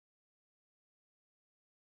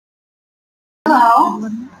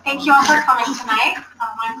Thank you all for coming tonight.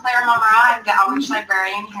 I'm Claire Momara. I'm the Outreach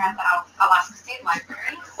Librarian here at the Alaska State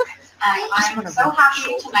Library. And I'm so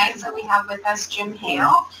happy tonight that we have with us Jim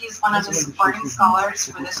Hale. He's one of the supporting scholars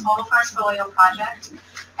for this whole First Folio project.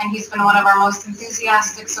 And he's been one of our most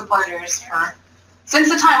enthusiastic supporters since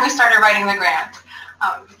the time we started writing the grant.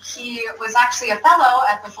 He was actually a fellow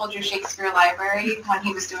at the Folio Shakespeare Library when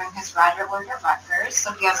he was doing his graduate work at Rutgers,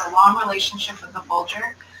 so he has a long relationship with the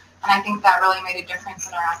Folger, and I think that really made a difference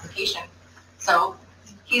in our application. So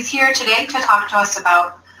he's here today to talk to us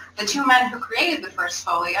about the two men who created the First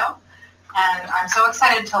Folio, and I'm so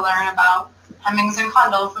excited to learn about Hemmings and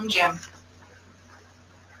Condell from Jim.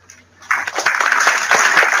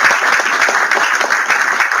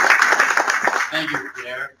 Thank you,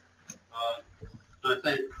 Claire. I want to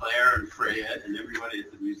thank Claire and Freya and everybody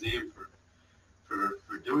at the museum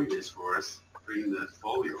for doing this for us, bringing the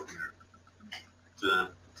folio here.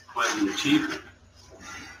 It's quite an achievement.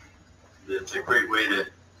 It's a great way to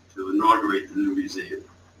inaugurate the new museum.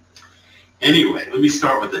 Anyway, let me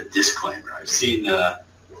start with a disclaimer. I've seen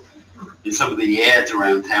in some of the ads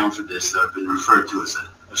around town for this, I've been referred to as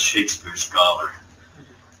a Shakespeare scholar.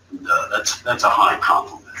 And, that's a high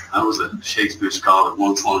compliment. I was a Shakespeare scholar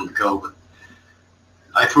once long ago, but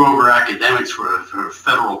I threw over academics for a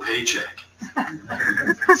federal paycheck.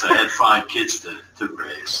 So I had 5 kids to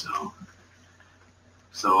raise.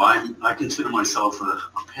 So I consider myself a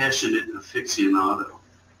passionate aficionado.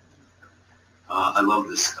 I love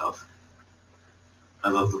this stuff. I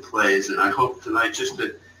love the plays, and I hope tonight just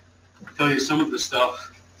to tell you some of the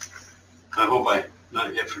stuff. I hope I've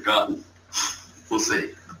not yet forgotten. We'll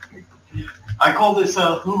see. I call this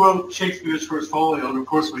Who Wrote Shakespeare's First Folio, and of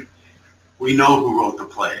course we know who wrote the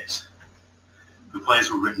plays. The plays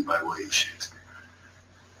were written by William Shakespeare.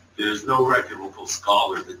 There's no reputable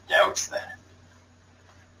scholar that doubts that.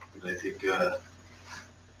 And I think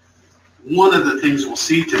one of the things we'll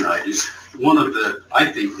see tonight is one of the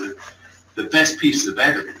best pieces of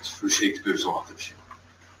evidence for Shakespeare's authorship.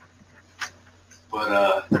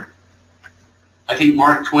 But I think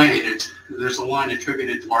Mark Twain, there's a line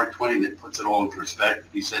attributed to Mark Twain that puts it all in perspective.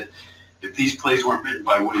 He said, if these plays weren't written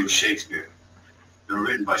by William Shakespeare, they were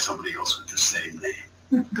written by somebody else with the same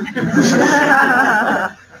name.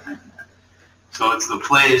 So it's the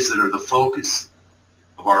plays that are the focus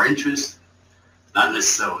of our interest, not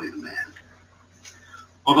necessarily the man.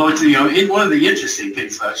 Although it's, one of the interesting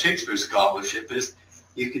things about Shakespeare scholarship is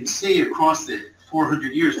you can see across the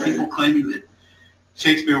 400 years people claiming that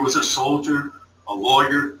Shakespeare was a soldier, a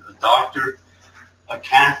lawyer, a doctor, a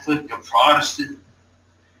Catholic, a Protestant,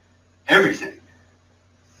 everything.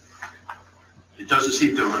 It doesn't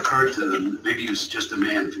seem to have occurred to them that maybe he was just a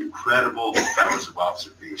man of incredible powers of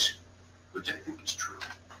observation, which I think is true.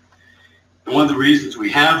 And one of the reasons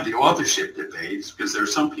we have the authorship debate is because there are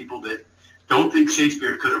some people that don't think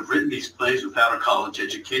Shakespeare could have written these plays without a college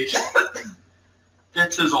education.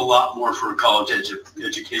 That says a lot more for a college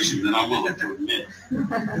education than I'm willing to admit.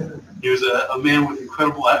 He was a man with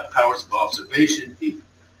incredible powers of observation. He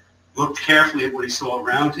looked carefully at what he saw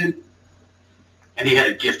around him, and he had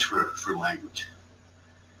a gift for language.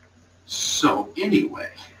 So anyway,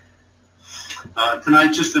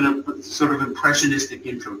 tonight just a sort of impressionistic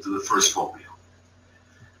intro to the First Folio.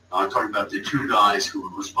 Talking about the two guys who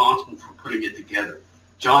were responsible for putting it together,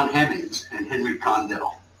 John Hemmings and Henry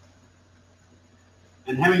Condell.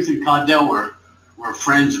 And Hemmings and Condell were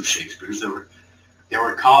friends of Shakespeare's. They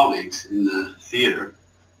were colleagues in the theater.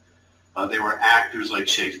 They were actors like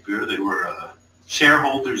Shakespeare. They were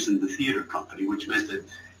shareholders in the theater company, which meant that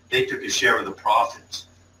they took a share of the profits.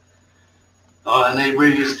 And they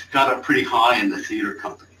got up pretty high in the theater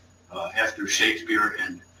company. After Shakespeare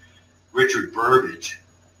and Richard Burbage,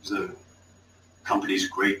 the company's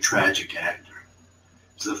great tragic actor,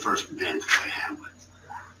 was the first man to play Hamlet.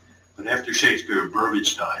 But after Shakespeare and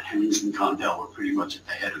Burbage died, Hemmings and Condell were pretty much at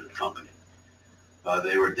the head of the company.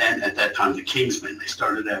 They were then, at that time, the King's Men. They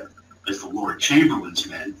started out as the Lord Chamberlain's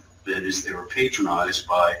men. That is, they were patronized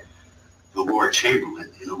by the Lord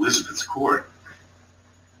Chamberlain in Elizabeth's court.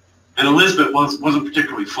 And Elizabeth wasn't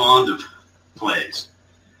particularly fond of plays.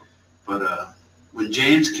 But when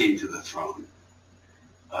James came to the throne,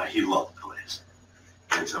 he loved plays.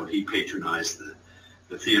 And so he patronized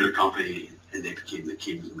the theater company, and they became the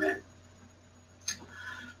King's Men.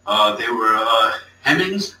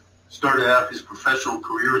 Hemmings started out his professional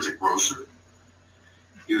career as a grocer.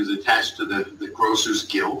 He was attached to the Grocers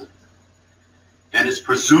Guild. And it's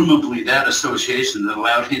presumably that association that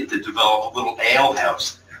allowed him to develop a little ale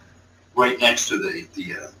house right next to the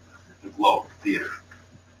Globe Theater.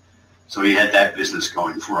 So he had that business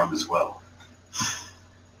going for him as well.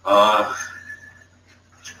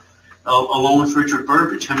 along with Richard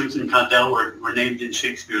Burbage, Hemmings and Condell were named in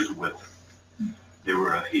Shakespeare's will. They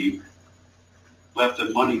were, he left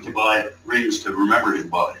them money to buy rings to remember him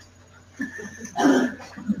by.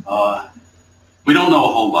 We don't know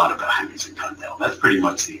a whole lot about Hemmings and Condell. That's pretty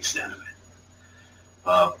much the extent of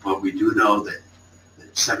it. But we do know that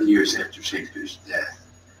 7 years after Shakespeare's death,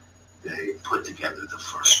 they put together the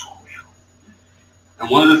first folio. And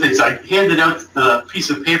one of the things, I handed out a piece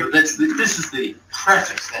of paper, this is the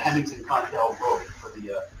preface that Hemmings and Condell wrote for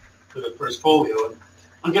the first folio. And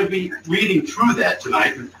I'm going to be reading through that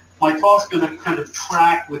tonight. And my talk's going to kind of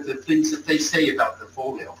track with the things that they say about the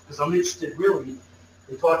folio, because I'm interested really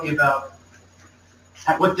in talking about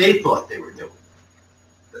what they thought they were doing.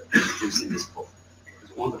 It's in this book.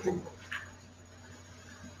 It's a wonderful book.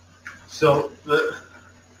 So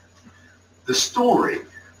the story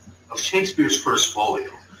of Shakespeare's first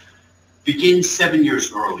folio begins 7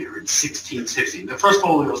 years earlier in 1660. The first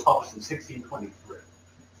folio was published in 1623.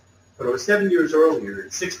 But it was 7 years earlier, in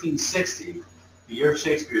 1660, the year of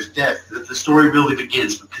Shakespeare's death, that the story really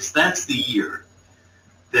begins, because that's the year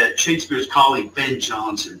that Shakespeare's colleague Ben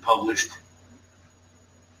Jonson published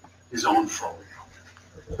his own folio,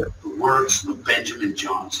 The Works of Benjamin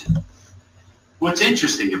Jonson. What's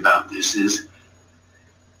interesting about this is,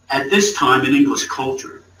 at this time in English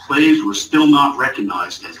culture, plays were still not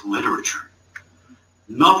recognized as literature.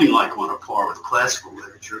 Nothing like on a par with classical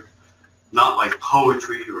literature, not like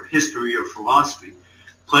poetry or history or philosophy.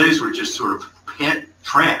 Plays were just sort of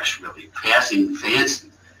trash, really, passing fancy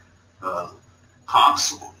pop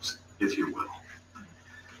songs, if you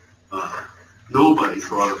will. Nobody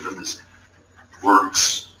thought of them as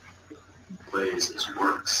works, plays as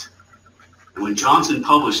works. And when Jonson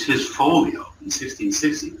published his folio in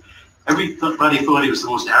 1660, everybody thought he was the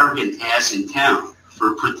most arrogant ass in town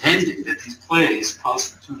for pretending that these plays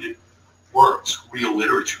constituted works, real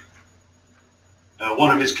literature.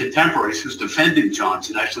 One of his contemporaries who's defending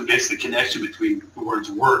Jonson actually makes the connection between the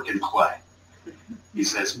words work and play. He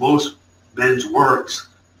says most men's works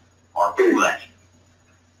are play,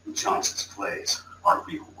 and Jonson's plays are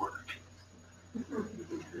real work.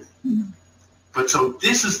 But so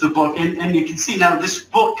this is the book, and you can see now this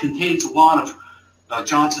book contains a lot of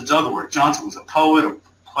Jonson's other work. Jonson was a poet, a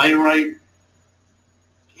playwright.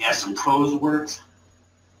 He has some prose works.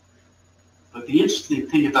 But the interesting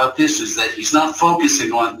thing about this is that he's not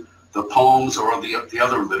focusing on the poems or the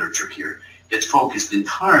other literature here. It's focused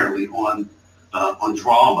entirely on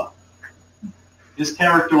drama. This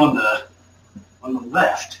character on the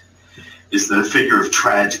left is the figure of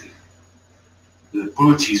tragedy. The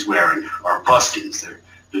boots he's wearing are buskins. They're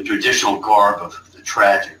the traditional garb of the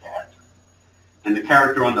tragic actor. And the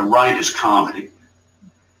character on the right is comedy.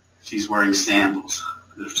 She's wearing sandals.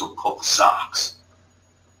 They're so-called socks.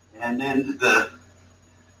 And then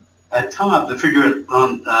at top, the figure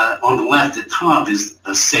on the left at top is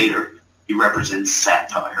a satyr. He represents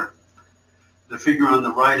satire. The figure on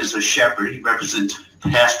the right is a shepherd. He represents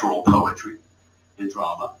pastoral poetry and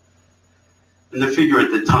drama. And the figure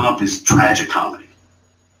at the top is tragicomedy.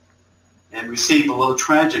 And we see below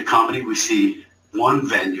tragicomedy, we see one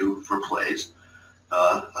venue for plays,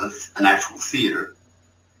 an actual theater.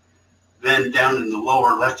 Then down in the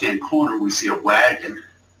lower left-hand corner, we see a wagon.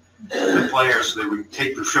 The players, they would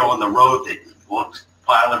take the show on the road, they'd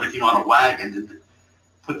pile everything on a wagon and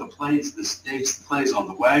put the plays, the plays on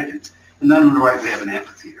the wagon. And then on the right, we have an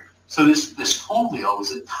amphitheater. So this folio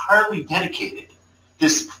is entirely dedicated,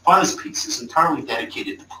 this buzz piece is entirely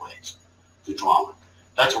dedicated to plays, to drama.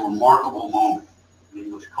 That's a remarkable moment in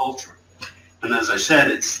English culture. And as I said,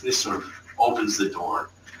 this sort of opens the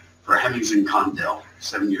door for Hemmings and Condell,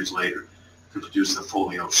 7 years later, to produce the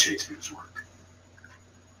folio of Shakespeare's work.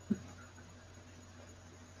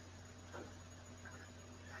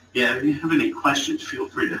 Yeah, if you have any questions, feel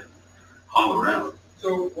free to holler out.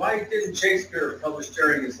 So why didn't Shakespeare publish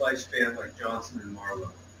during his lifespan like Jonson and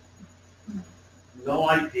Marlowe? No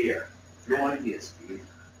idea. No idea, Steve.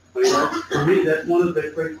 But for me, that's one of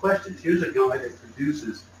the great questions. Here's a guy that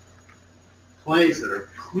produces plays that are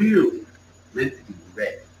clearly meant to be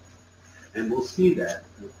read. And we'll see that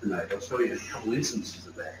tonight. I'll show you a couple instances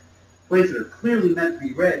of that. Plays that are clearly meant to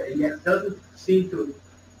be read, and yet doesn't seem to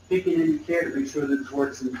take in any care to make sure that his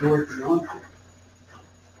work's endured beyond time.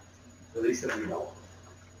 At least that we know of.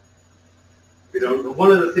 You know,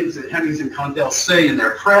 one of the things that Hemmings and Condell say in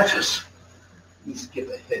their preface, let me skip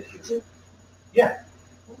ahead here. Yeah.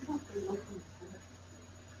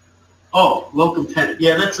 Oh, locum tenens.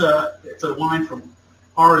 Yeah, it's a line from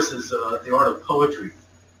Horace's The Art of Poetry.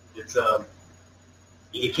 It's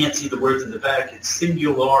you can't see the words in the back. It's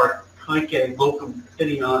singular caece locum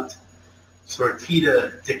teneant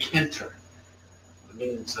sortita decanter. It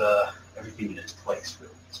means everything in its place,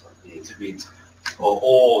 really. That's what it means. It means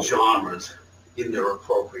all genres in their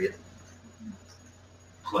appropriate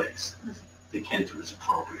place. Decanter is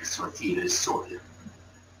appropriate. Sortita is sorted.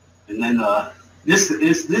 And then this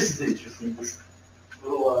is interesting. This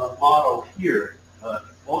little motto here,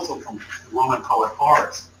 also from the Roman poet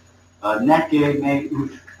Horace. Nece me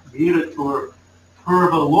ut viratur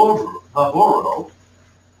per laboro,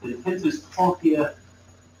 intentus propria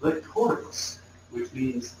lectoribus, which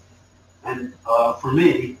means, and for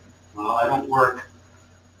me, I don't work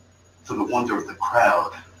for the wonder of the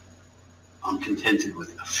crowd. I'm contented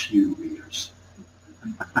with a few readers.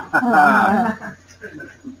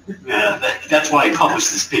 Yeah, that's why I published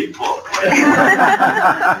this big book.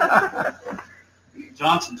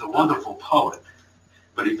 Johnson's a wonderful poet,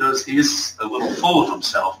 but he is a little full of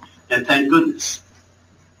himself, and thank goodness.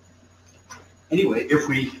 Anyway, if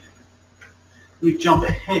we jump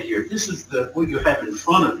ahead here, this is what you have in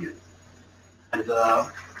front of you. And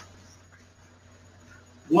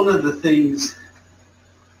one of the things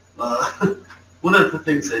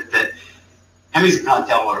that Hemmings and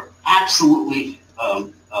Condell are absolutely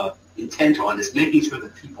intent on is making sure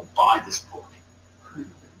that people buy this book.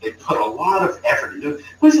 They put a lot of effort into it.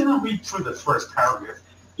 Once you read through the first paragraph,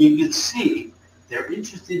 you can see they're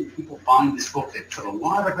interested in people buying this book. They put a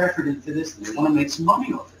lot of effort into this, and they want to make some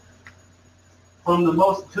money off it. From the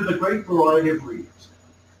most to the great variety of readers,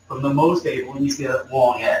 from the most able, and you see that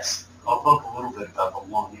long S. I'll talk a little bit about the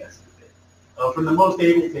long S in a bit. From the most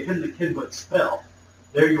able to him that can but spell,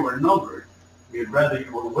 there you are numbered. We'd rather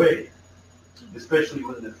you were waiting, especially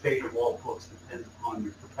when the fate of all books depends upon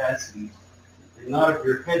your capacity, and not of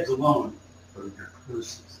your heads alone, but of your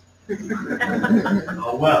purses.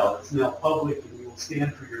 Oh well, it's now public, and you will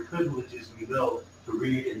stand for your privileges, we know, to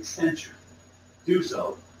read and censure. Do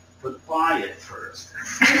so, but buy it first.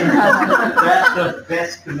 That does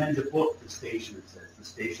best commend a book, the stationer says. The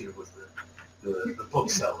stationer was the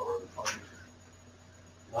bookseller or the publisher.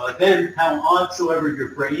 Then, how odd soever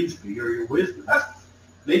your brains be or your wisdom,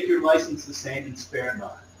 make your license the same and spare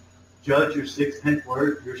not. Judge your 6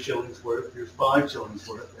 worth, your shillings worth, your 5 shillings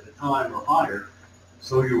worth at a time or higher,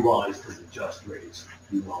 so you rise to the just rates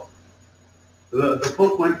you love. The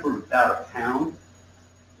book went for about £1.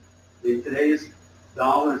 In today's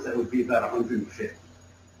dollars, that would be about 150.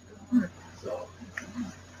 So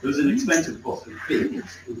it was an expensive book, a big,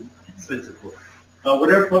 expensive book.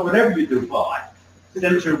 Whatever you do, buy.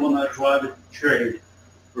 Censure will not drive a trade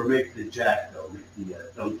or make the jack go, make the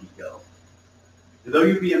donkey go. And though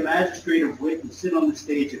you be a magistrate of wit and sit on the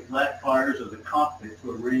stage at Blackfriars or the cockpit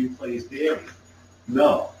to arraign plays daily,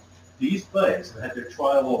 no, these plays have had their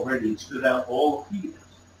trial already and stood out all opinions.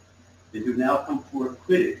 They do now come forth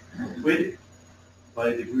acquitted by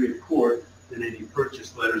a degree of court and any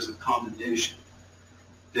purchased letters of commendation.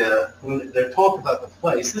 When they talk about the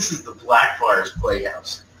plays, this is the Blackfriars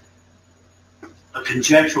Playhouse, a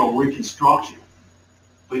conjectural reconstruction,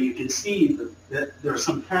 but you can see that there are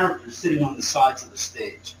some characters sitting on the sides of the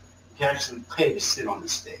stage. You can actually pay to sit on the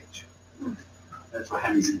stage. That's what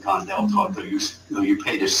Hemmings and Condell taught. You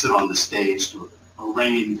pay to sit on the stage to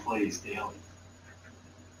arraign plays daily.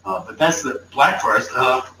 But that's the Blackfriars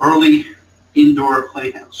early indoor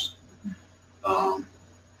playhouse.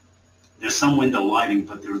 There's some window lighting,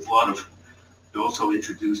 but there's they also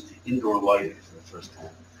introduced indoor lighting for the first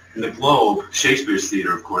time. In the Globe, Shakespeare's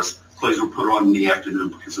theater, of course, plays were put on in the afternoon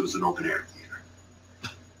because it was an open-air theater.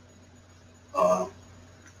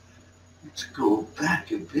 Let's go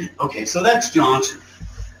back a bit. Okay, so that's Johnson.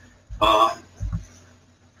 A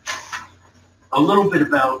little bit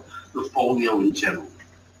about the folio in general.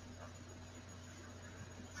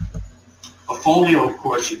 A folio, of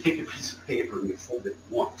course, you take a piece of paper and you fold it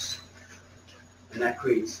once, and that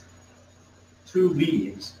creates 2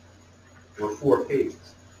 leaves or 4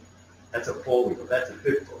 pages. That's a folio. That's a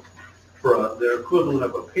big book. For their equivalent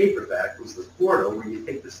of a paperback was the quarto, where you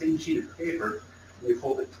take the same sheet of paper and you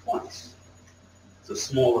fold it twice. It's a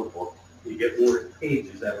smaller book. You get more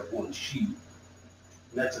pages out of one sheet. And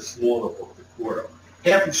that's a smaller book, the quarto.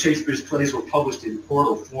 Half of Shakespeare's plays were published in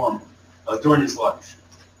quarto form during his life.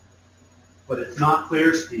 But it's not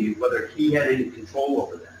clear, Steve, whether he had any control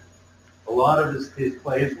over that. A lot of his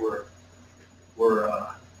plays were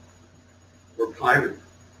pirated.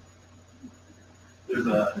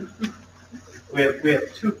 We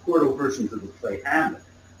have 2 quarto versions of the play Hamlet.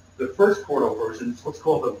 The first quarto version is what's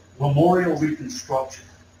called the memorial reconstruction.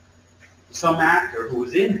 Some actor who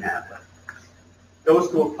was in Hamlet goes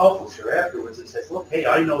to a publisher afterwards and says, "Look, hey,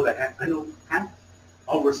 I know Hamlet.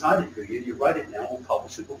 I'll recite it for you. You write it now. We'll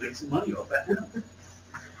publish it. We'll make some money off that."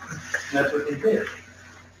 that's what they did.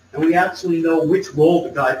 And we absolutely know which role the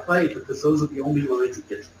guy played because those are the only lines he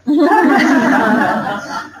gets.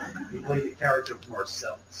 He played the character of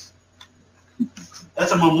Marcellus.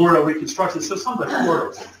 That's a memorial reconstruction. So some of the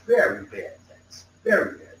photos are very bad things.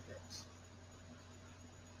 Very bad things.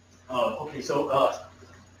 Okay, so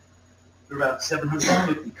there are about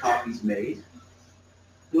 750 copies made.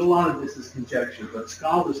 A lot of this is conjecture, but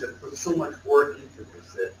scholars have put so much work into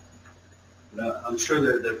this that I'm sure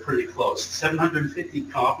they're pretty close. 750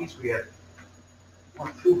 copies. We have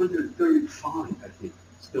 235, I think,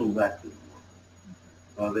 still left in the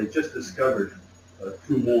world. They just discovered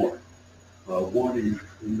 2 more. One in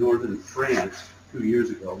northern France 2 years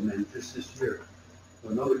ago, and then just this year,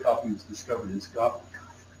 another copy was discovered in Scotland.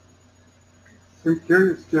 I'm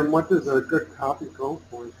curious, Jim, what does a good copy go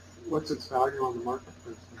for? What's its value on the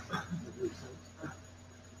marketplace? I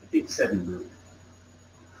think 7 million.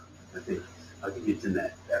 I think it's in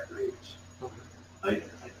that range. I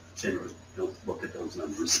generally don't look at those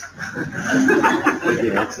numbers. But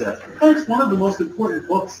yeah, it's one of the most important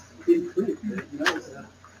books in print. You know, it's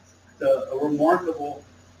a remarkable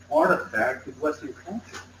artifact of Western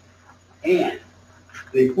culture. And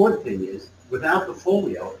the important thing is, without the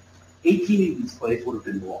folio, 18 of these plays would have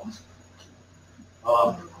been lost.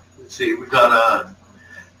 Let's see, we've got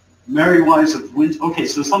Merry Wives of Windsor. Okay,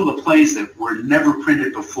 so some of the plays that were never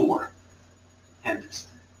printed before. Tempest,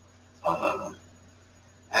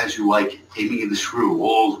 As You Like It, Taming of the Shrew,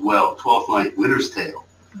 All's Well, Twelfth Night, Winter's Tale.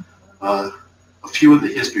 A few of the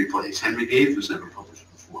history plays. Henry VIII was never published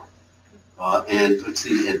before. And let's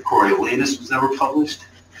see, and Coriolanus was never published.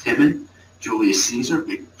 Timon, Julius Caesar,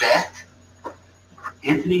 Macbeth,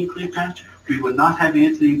 Antony and Cleopatra. We would not have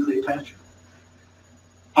Antony and Cleopatra.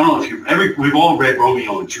 I don't know if we've all read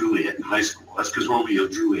Romeo and Juliet in high school. That's because Romeo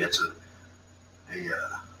and Juliet's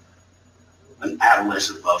an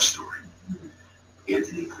adolescent love story.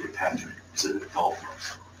 Antony and Cleopatra is an adult love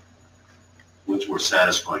story. Much more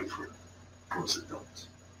satisfying for us adults.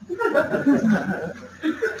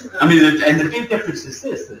 I mean, and the big difference is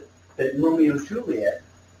this, that Romeo and Juliet,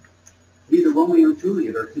 neither Romeo and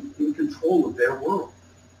Juliet are in control of their world.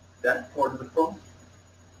 That's part of the problem.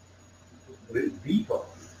 The problem.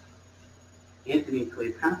 Antony and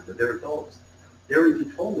Cleopatra, they're adults. They're in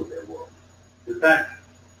control of their world. In fact,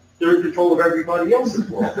 they're in control of everybody else's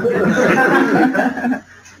world.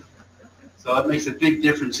 So it makes a big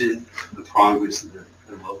difference in the progress of their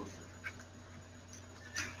love affair.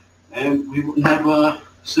 And we wouldn't have a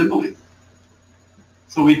sibling.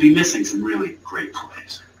 So we'd be missing some really great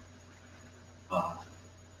plays.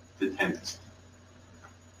 The Tempest.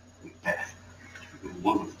 Macbeth.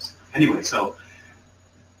 One of us. Anyway, so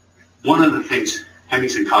one of the things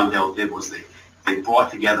Hemmings and Condell did was they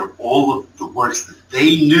brought together all of the works that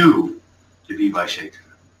they knew to be by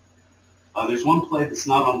Shakespeare. There's one play that's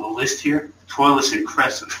not on the list here, Troilus and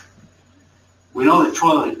Cressida. We know that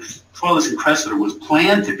Troilus and Cressida was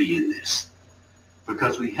planned to be in this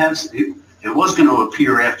because it was going to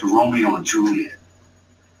appear after Romeo and Juliet,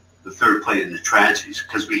 the third play in the tragedies,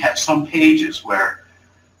 because we have some pages where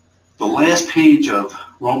the last page of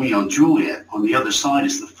Romeo and Juliet on the other side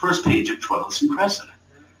is the first page of Troilus and Cressida.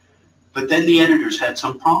 But then the editors had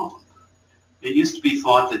some problem. It used to be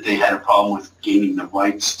thought that they had a problem with gaining the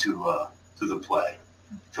rights to the play,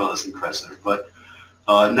 Troilus and Cressida. But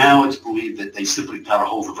now it's believed that they simply got a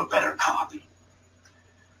hold of a better copy.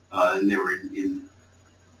 And they were in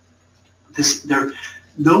this.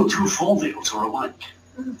 No 2 folios are alike.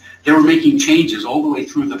 They were making changes all the way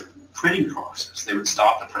through the printing process. They would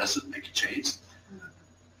stop the press and make a change.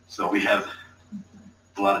 So we have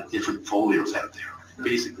a lot of different folios out there,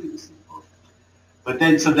 basically the same book. But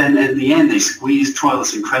then in the end, they squeezed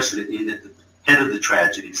Troilus and Cressida in at the head of the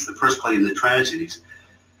tragedies, the first play in the tragedies,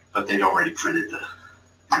 but they'd already printed the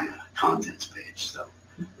contents page, so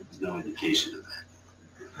there's no indication of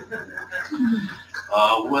that.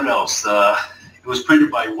 What else? It was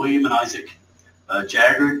printed by William and Isaac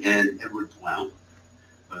Jaggard and Edward Blount.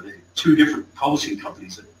 2 different publishing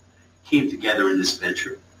companies that came together in this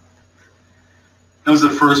venture. That was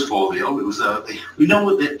the first folio. It was we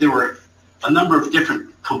know that there were a number of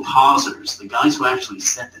different compositors, the guys who actually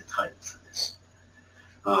set the title for this.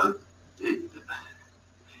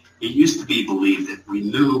 It used to be believed that we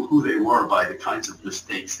knew who they were by the kinds of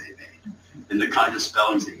mistakes they made and the kind of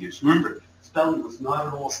spellings they used. Remember, spelling was not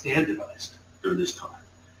at all standardized during this time.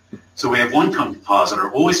 So we have one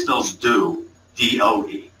compositor always spells do,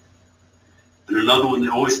 D-O-E. And another one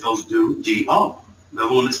that always spells do, D-O.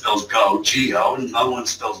 Another one that spells go, G-O. And another one that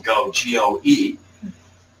spells go, G-O-E.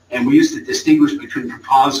 And we used to distinguish between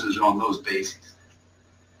compositors on those bases.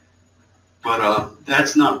 But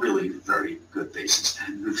that's not really a very good basis.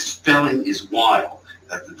 The spelling is wild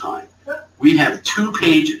at the time. We have 2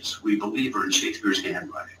 pages we believe are in Shakespeare's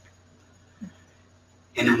handwriting.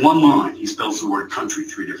 And in one line, he spells the word country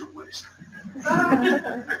 3 different ways.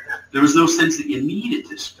 There was no sense that you needed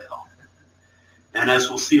to spell. And as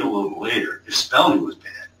we'll see a little later, if spelling was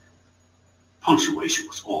bad, punctuation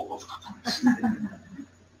was all over the place.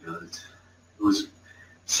 You know, it was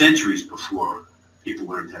centuries before people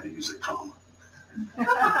learned how to use a comma.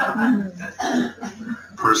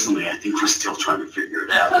 Personally, I think we're still trying to figure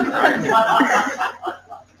it out.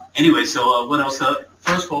 Anyway, so what else?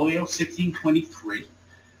 First folio, 1623.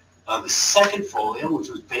 The second folio, which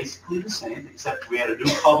was basically the same, except we had a new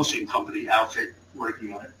publishing company outfit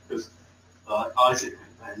working on it, because Isaac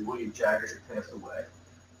and William Jaggers had passed away.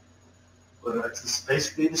 But it's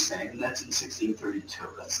basically the same, and that's in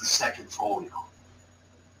 1632. That's the second folio.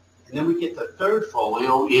 And then we get the third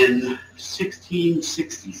folio in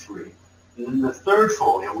 1663. And in the third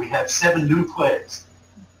folio, we have 7 new plays.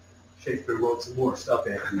 Shakespeare wrote some more stuff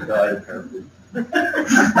after he died, apparently.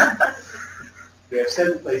 We have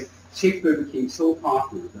 7 plays. Shakespeare became so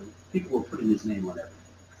popular that people were putting his name on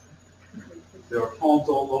everything. There are poems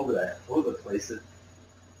all over the place that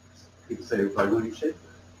people say by William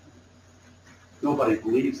Shakespeare. Nobody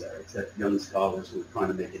believes that except young scholars who are trying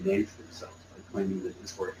to make a name for themselves by claiming that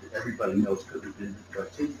this work that everybody knows could have been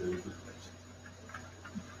Shakespeare.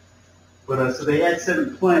 But so they had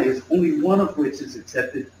 7 plays, only one of which is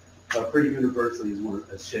accepted pretty universally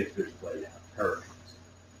as Shakespeare's play now, Heracles.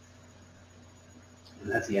 And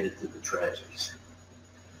that's the edit to the tragedies.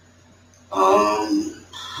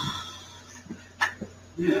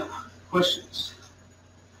 Yeah, questions?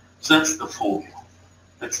 So that's the folio.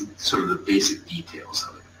 That's sort of the basic details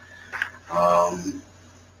of it.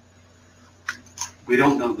 We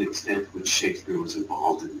don't know the extent to which Shakespeare was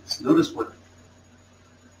involved in this. Notice what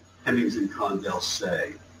Hemmings and Condell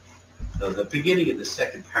say. The beginning of the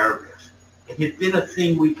second paragraph. It had been a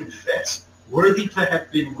thing we confess, worthy to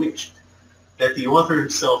have been wished, that the author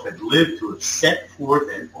himself had lived to have set forth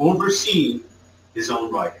and overseen his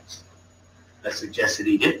own writings. That suggests that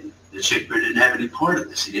he didn't. That Shakespeare didn't have any part of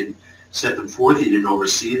this. He didn't set them forth. He didn't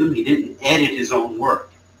oversee them. He didn't edit his own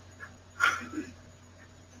work.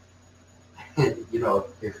 And,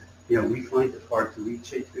 if we find it hard to read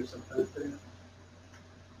Shakespeare sometimes today,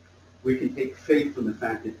 we can take faith from the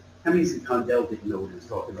fact that Hemmings and Condell didn't know what he was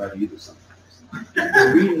talking about either sometimes.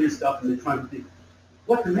 They're reading this stuff and they're trying to think,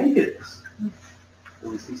 what to make of this? And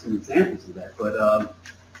we see some examples of that. But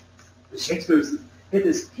Shakespeare had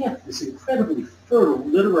this gift, this incredibly fertile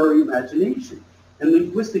literary imagination and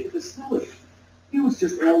linguistic facility. He was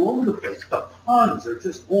just all over the place. The puns are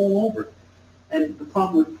just all over. And the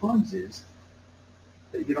problem with puns is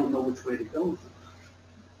that you don't know which way to go with them.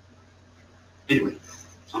 Anyway,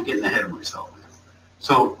 I'm getting ahead of myself now.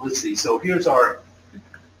 So let's see. So here's our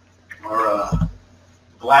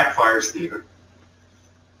Blackfriars Theater.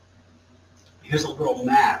 Here's a little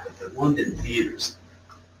map of the London theaters.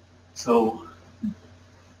 So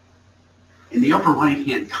in the upper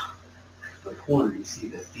right-hand corner, you see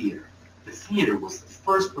the theater. The theater was the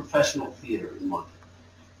first professional theater in London.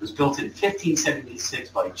 It was built in 1576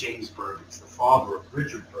 by James Burgess, the father of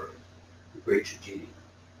Richard Burgess, the great tragedian.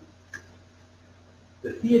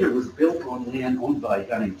 The theater was built on land owned by a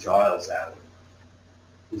guy named Giles Allen,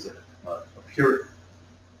 who was a Puritan.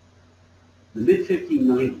 In the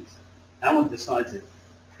mid-1590s, Allen decides that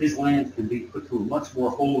his land can be put to a much more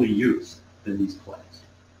holy use than these plays.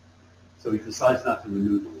 So he decides not to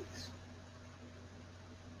renew the lease.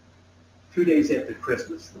 2 days after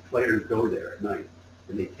Christmas, the players go there at night,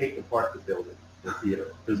 and they take apart the building, the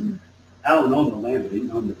theater. Because Allen owned the land, but he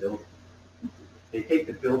didn't own the building. They take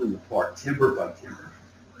the building apart, timber by timber,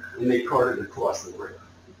 and they cart it across the river.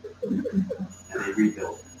 And they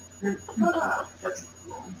rebuild it. That's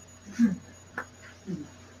long.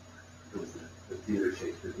 The theater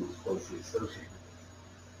Shakespeare was closely associated.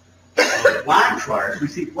 Blackfriars, we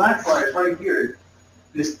see Blackfriars right here.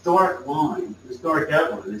 This dark line, this dark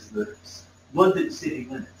outline is the London city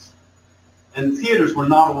limits. And theaters were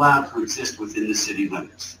not allowed to exist within the city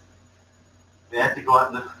limits. They had to go out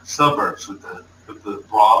in the suburbs with the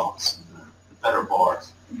brothels and the better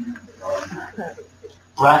bars.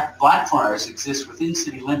 Blackfriars exist within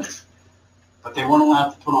city limits, but they weren't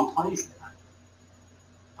allowed to put on plays there.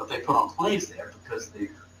 But they put on plays there because they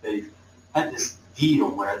had this deal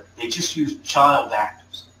where they just used child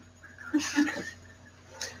actors.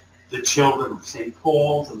 The Children of St.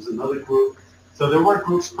 Paul's, there was another group. So there were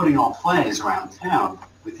groups putting on plays around town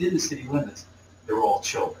within the city limits. They were all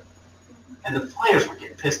children. And the players were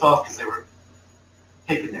getting pissed off because they were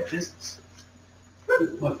taking their business.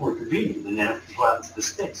 much more convenient than have to go out into the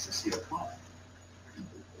States to see a play.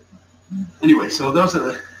 Anyway, so those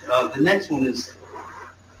are the next one is,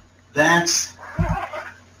 that's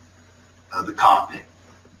the cockpit,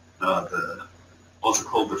 also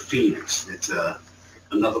called the Phoenix. It's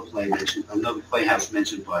another playhouse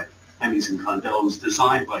mentioned by Hemmings and Condell. It was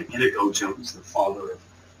designed by Inigo Jones, the father of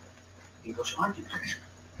English architecture.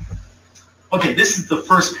 Okay, this is the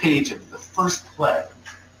first page of the first play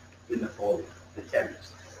in the Folio, the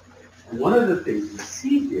Tempest. And one of the things we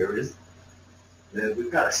see here is that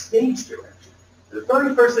we've got a stage direction. The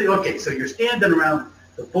very first thing, okay, so you're standing around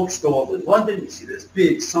the bookstall in London, you see this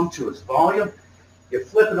big, sumptuous volume, you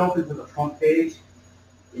flip it open to the front page,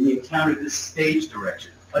 and you encounter this stage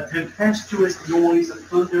direction. A tempestuous noise of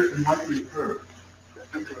thunder and lightning heard.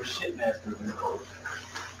 Into a shipmaster of an oath.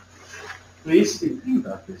 The interesting thing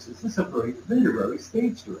about this is a very literary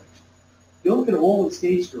stage direction. You look at all the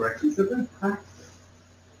stage directions, they're very practical.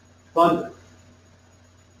 Thunder.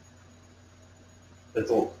 That's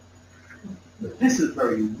all. But this is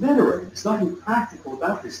very literary. There's nothing practical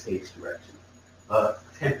about this stage direction.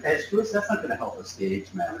 Tempestuous, that's not going to help a stage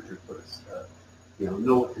manager put us,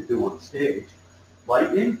 know what to do on stage.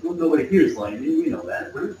 Lightning, well, nobody hears lightning, you know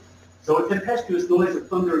that, right? So a tempestuous noise of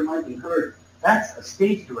thunder and lightning heard, that's a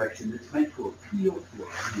stage direction that's meant to appeal to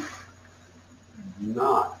a viewer,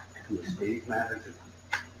 not to a stage manager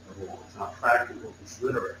at all. It's not practical, it's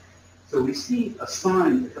literary. So we see a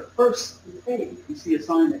sign at the first page, we see a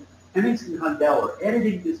sign that Hemmings and Condell are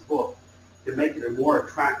editing this book to make it a more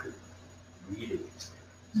attractive reading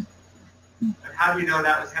experience. And how do you know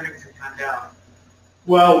that was Hemmings and Condell?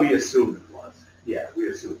 Well, we assume it was. Yeah, we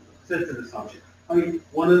assume it was. It's an assumption. I mean,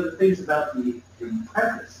 one of the things about the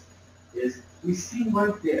preface is we see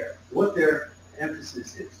right there what their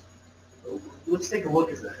emphasis is. So let's take a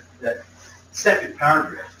look at that second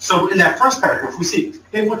paragraph. So in that first paragraph, we see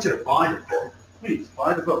they want you to buy the book. Please,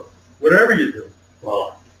 buy the book. Whatever you do,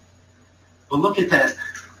 buy. But look at that.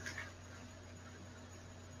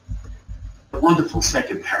 The wonderful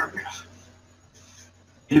second paragraph.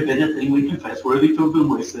 In a bit of thing we confess, worthy to have been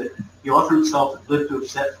wasted, the author himself had lived to have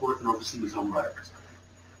set forth and overseen his own writings.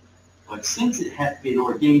 But since it hath been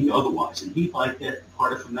ordained otherwise, and he by death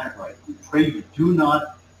departed from that right, we pray you do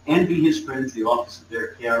not envy his friends the office of their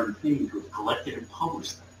care and pain to have collected and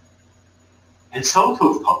published them. And so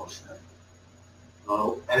to have published them,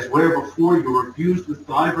 as where before you were abused with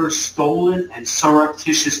divers stolen and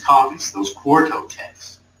surreptitious copies, those quarto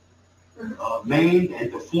texts, maimed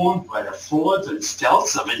and deformed by the frauds and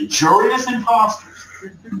stealths of injurious impostors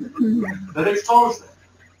that expose them.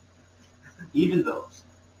 Even those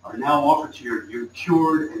are now offered to your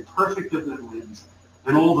cured and perfect of the limbs,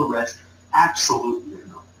 and all the rest absolutely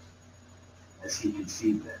unknown, as he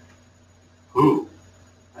conceived them, who,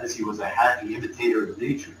 as he was a happy imitator of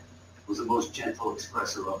nature, was the most gentle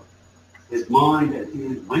expresser of it. His mind and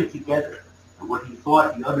his went together, and what he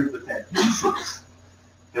thought he uttered with that easiness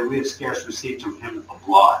that we have scarce received from him a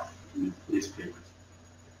blot in his papers.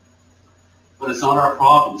 But it's not our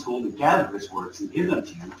problem to only gather his works and give them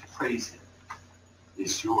to you to praise him. It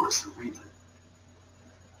is yours to read them.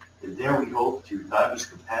 And there we hope, through diverse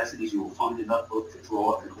capacities, you will find enough book to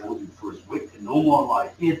draw and hold you, for his wit can no more lie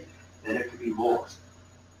hid than it can be lost.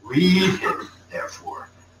 Read him, therefore,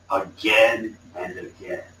 again and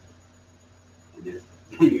again. And if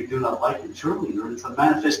you do not like him, surely you're in some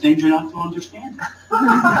manifest danger not to understand him.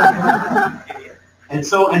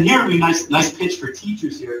 And here we nice pitch for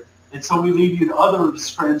teachers here. And so we leave you to other of his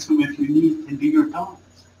friends who, if you need, can be your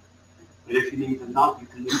guides. And if you need them not, you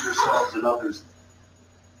can leave yourselves and others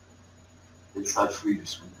in such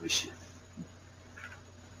readers we wish you.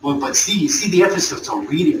 But see, you see the emphasis on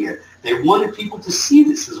reading here. They wanted people to see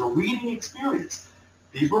this as a reading experience.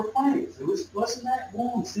 These were plays. Wasn't that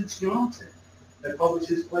long since Johnson that published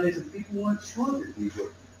his plays, and people weren't sure that these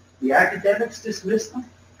were. The academics dismissed them.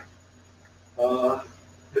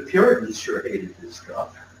 The Puritans sure hated this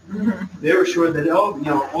stuff. They were sure that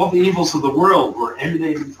all the evils of the world were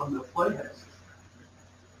emanating from the playhouse.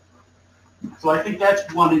 So I think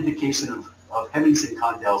that's one indication of Hemmings and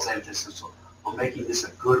Condell's emphasis on making this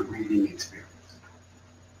a good reading experience.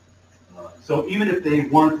 So even if they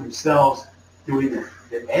weren't themselves doing the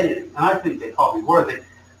editing, and I think they probably were,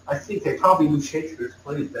 I think they probably knew Shakespeare's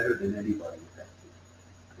plays better than anybody.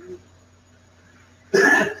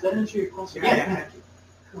 Does that answer your question? Yeah, thank you.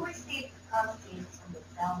 Who received policies from the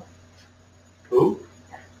bell? Who?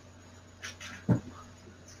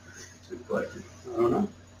 Good question. I don't know.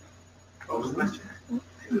 What was the question?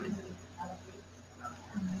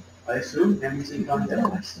 I assume Hemmings and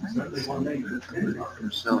Condell. Certainly one name. I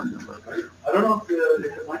don't know if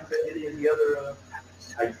it went to any of the other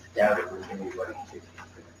I doubt it was anybody taking it.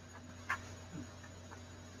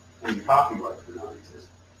 And copyright for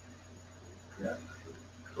non-existent. Yeah.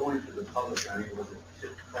 Going to the public, I mean, was it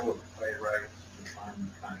typical of playwrights to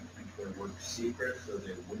kind of keep their work secret so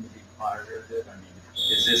they wouldn't be pirated? I mean,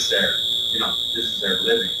 is this their, this is their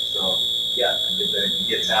living, so, Yeah. and then it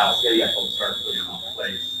gets out, people start putting on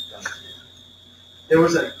plays. There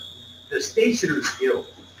was the Stationers Guild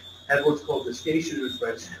had what's called the Stationers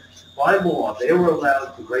Register. By law, they were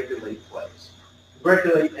allowed to regulate plays,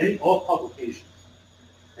 regulate all publications.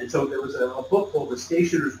 And so there was a book called the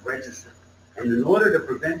Stationers Register. And in order to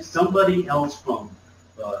prevent somebody else from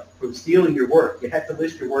stealing your work, you had to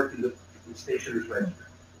list your work in the Stationers Register.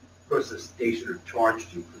 Of course, the stationer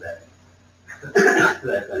charged you for that, for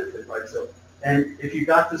that benefit, right? So, and if you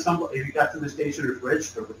got to the Stationers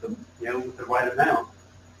Register with the, with the right amount,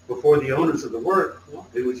 before the owners of the work, well,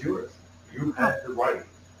 it was yours. You had the right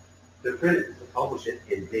to print it, to publish it,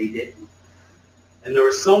 and they didn't. And there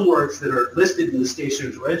are some works that are listed in the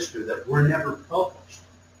Stationers Register that were never published.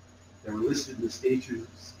 They were listed in the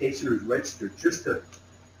Stationers Register just to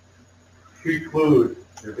preclude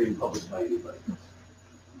they're being published by anybody else.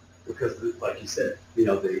 Because, like you said,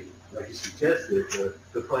 like you suggested,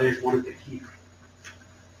 the players wanted to keep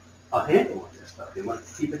a handle on this stuff. They wanted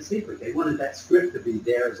to keep it secret. They wanted that script to be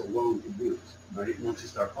theirs alone to use, right? Once you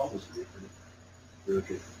start publishing it,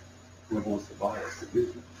 whoever wants to buy it to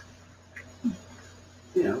use it.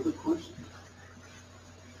 Good question.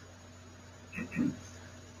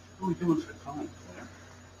 What are we doing for time, Claire?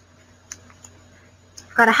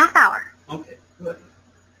 We've got a half hour. Okay, good.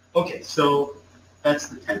 Okay, so that's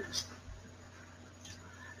the tempest.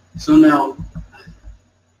 So now,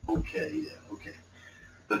 okay.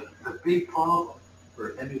 The big problem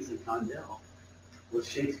for Eddington Condell was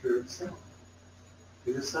Shakespeare himself.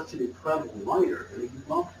 He was such an incredible writer, and he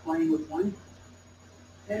loved playing with language.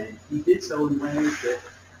 And he did so in ways that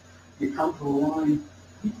you come to a line,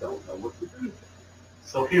 you don't know what to do.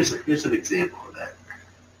 So here's an example of that.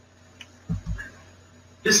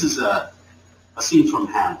 This is a scene from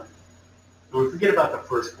Hamlet. And we forget about the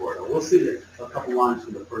first quarto. We'll see a couple lines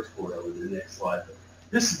from the first quarto in the next slide. But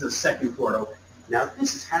this is the second quarto. Now,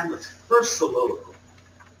 this is Hamlet's first soliloquy.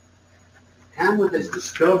 Hamlet has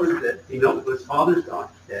discovered that, his father's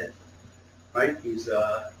dead, right?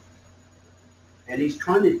 And he's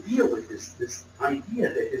trying to deal with this idea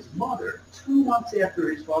that his mother, 2 months after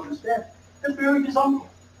his father's death, has married his uncle.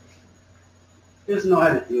 He doesn't know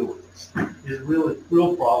how to deal with this. There's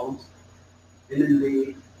real problems. And in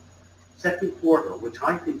the second quarto, which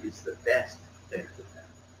I think is the best text of that,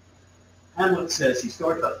 Hamlet says, he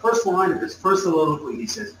starts the first line of his first soliloquy, he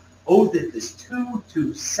says, "Oh, that this too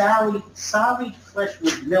to solid flesh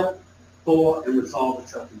would melt, thaw, and resolve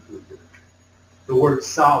itself into a dinner." The word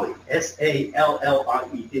solid,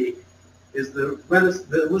 S-A-L-L-I-E-D, is the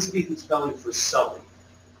Elizabethan spelling for sully.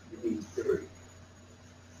 It means dirty.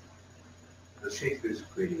 Now, Shakespeare's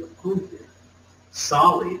creating a pun here.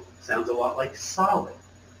 Solid sounds a lot like solid.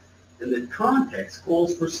 And the context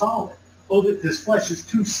calls for solid. Oh, that this flesh is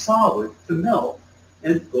too solid to melt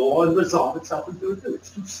and thaw and resolve itself into a dinner. It's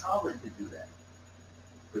too solid to do that.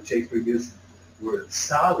 But Shakespeare uses the word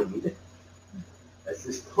solid as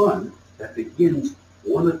this pun that begins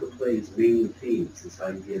one of the play's main themes, this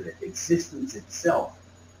idea that existence itself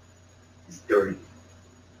is dirty.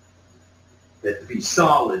 That to be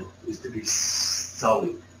solid is to be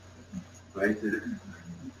sullied, right? That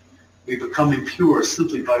we become impure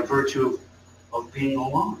simply by virtue of being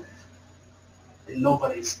alone, and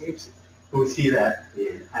nobody escapes it. We see that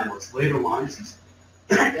in Hamlet's later lines.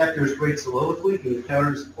 After his great soliloquy, he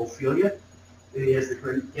encounters Ophelia, and he has the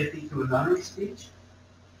great "Get thee to a nunnery" speech.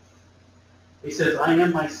 He says, "I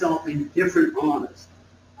am myself indifferent honest.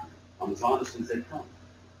 I'm as honest as they come.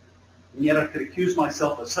 And yet I could accuse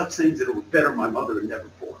myself of such things that it would better my mother had never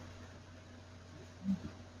born."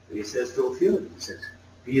 And he says to Ophelia, he says,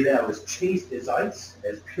 "Be thou as chaste as ice,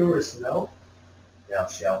 as pure as snow, thou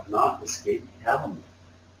shalt not escape calumny."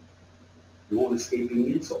 You won't escape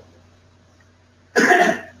being insulted.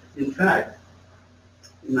 In fact,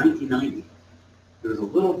 in 1990, there was a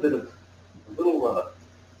little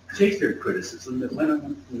Shakespeare criticism that went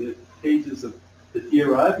on in the pages of the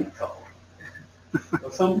Dear Ivy couple.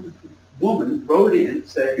 Some woman wrote in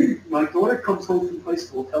saying, "My daughter comes home from high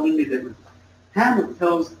school telling me that when Hamlet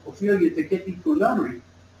tells Ophelia to get thee to a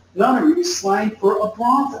nunnery is slang for a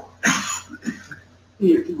brothel."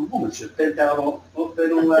 The woman should bent out they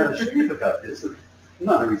don't let her speak about this.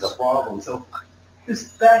 Nunnery's a problem. So this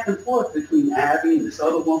back and forth between Abby and this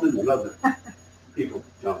other woman and other people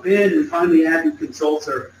jump in, and finally Abby consults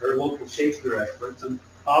her local Shakespeare expert, some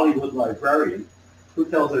Hollywood librarian, Who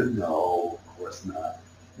tells her, no, of course not.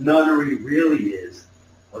 Nunnery really is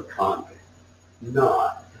a convent.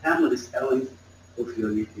 Not. Hamlet is telling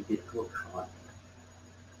Ophelia to get to a convent.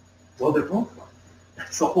 Well, they're both right.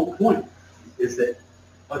 That's the whole point, is that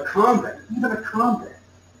a convent, even a convent,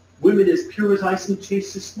 women as pure as ice and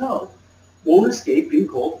chaste as snow, won't escape being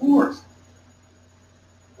called whores.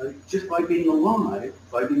 Just by being alive,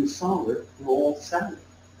 by being solid, we're all savage.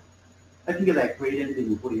 I think of that great ending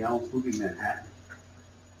in Woody Allen's movie Manhattan.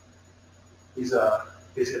 This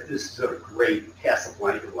is a great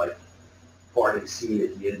Casablanca-like party scene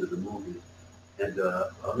at the end of the movie. And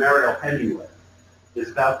Mariel Hemingway is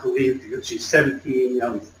about to leave because she's 17,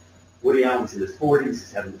 Woody Allen's in his 40s,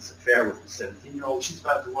 he's having this affair with a 17-year-old. She's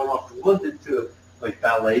about to run off to London to like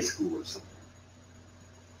ballet school or something.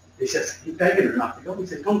 He says, he's begging her not to go. He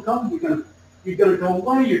said, don't come, you're gonna go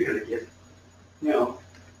away, you're gonna get, you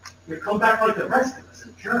come back like the rest of us,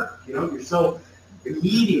 a jerk, you're so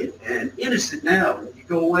immediate and innocent now. When you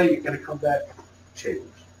go away, you're gonna come back changed.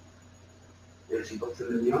 And she looks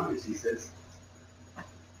him in the eyes, he says,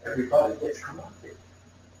 everybody gets corrupted.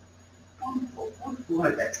 Wonderful,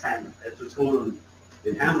 wonderful. That's Hamlet. That's what's going on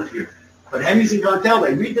in Hamlet here. But Hemmings and Gondel,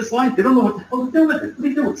 they read this line, they don't know what the hell to do with it. What are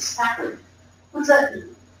you doing? Saccharin. What's that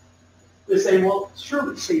mean? They say, well,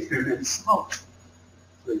 surely Shakespeare meant solid. So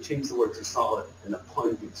they change the word to solid, and the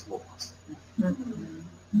pun gets lost. The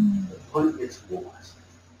pun gets lost.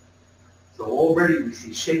 So already we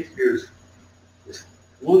see Shakespeare's this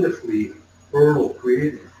wonderfully fertile,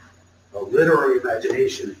 creative, literary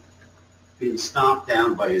imagination being stomped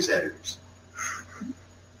down by his editors.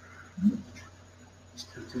 It's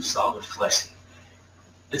too solid, fleshy.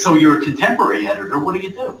 And so you're a contemporary editor, what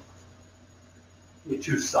do? You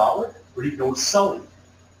choose solid, or do you go sully?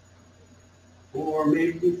 Or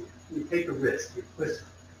maybe you take a risk, you put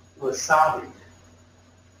a solid,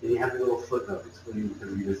 and you have a little footnote explaining to the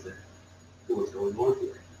readers what's going on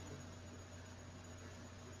here.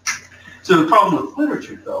 So the problem with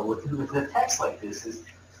literature, though, with a text like this is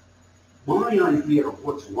my idea of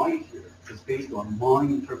what's right here is based on my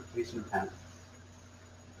interpretation of Hamlet.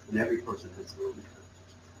 And every person has their own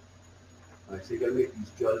interpretation. All right, so you've got to make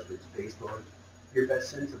these judgments based on your best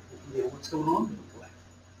sense of what's going on in the play.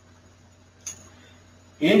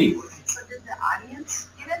 Anyway. So did the audience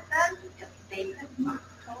get it then? If they couldn't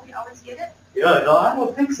totally always get it? Yeah, no, I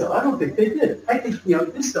don't think so. I don't think they did. I think,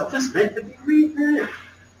 this stuff is meant to be read.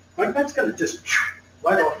 Like, that's going to just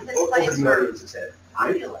right off over the audience's head.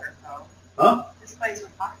 Popular, though. Huh? This plays were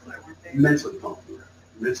popular, weren't they? Immensely popular.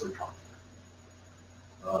 Immensely popular.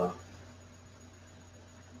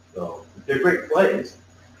 So, they're great plays.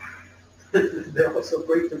 They're also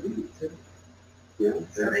great to read, too.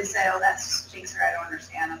 So they say, oh, that's Shakespeare, I don't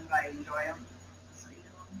understand them, but I enjoy them. So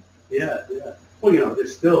you know them. Yeah. Well,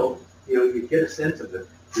 there's still, you get a sense of the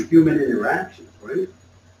human interactions, right?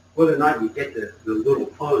 Whether or not you get the little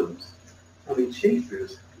puns. I mean,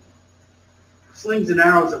 Shakespeare's slings and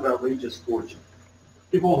arrows of outrageous fortune.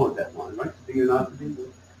 You've all heard that line, right? Do you not believe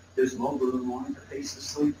it? There's no blue line, the face is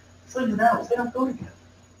sleep. Slings and arrows, they don't go together.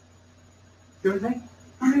 You know what I mean?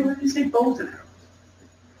 I mean, when you say bows and arrows,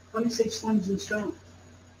 when you say slings and stones,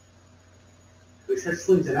 he says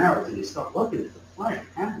slings and arrows, and you start looking at the play,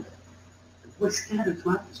 Hamlet. What's scattered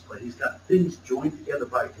throughout this play? He's got things joined together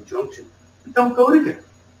by conjunction that don't go together.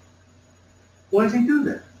 Why does he do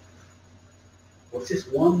that? Well, it's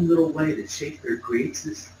just one little way that Shakespeare creates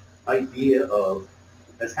this idea of,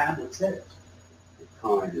 as Hamlet says, the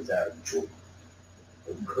kind is out of joint,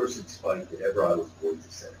 the cursed spite that ever I was born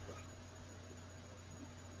to set up.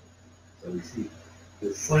 So we see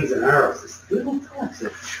the slings and arrows, this little touch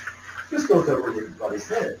that just goes over everybody's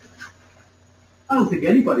head. I don't think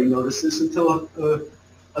anybody noticed this until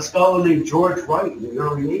a scholar named George Wright in the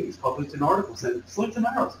early 80s published an article saying, slings and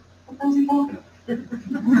arrows. What the hell is he talking about? And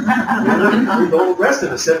the rest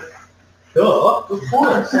of us said, duh, of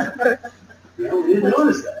course. We didn't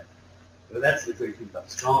notice that. But that's the great thing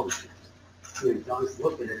about scholarship. John's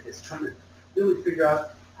looking at this, trying to really figure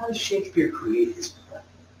out, how does Shakespeare create his play?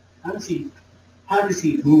 How does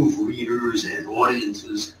he move readers and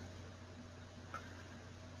audiences?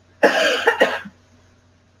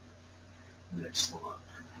 Next one.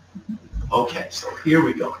 Okay, so here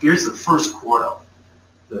we go. Here's the first quarto.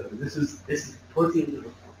 This is towards the end of the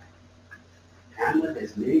play. Hamlet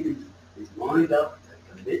has made his mind up to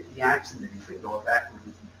commit the action that he's been going back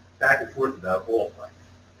and forth about all play.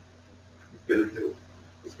 He's going to do it.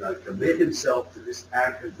 He's going to commit himself to this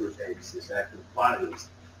act of revenge, this act of violence,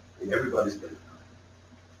 and everybody's going to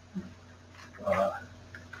come.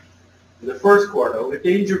 In the first quarto, if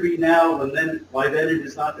danger be now, and then why then it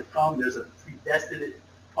is not to come, there's a predestinate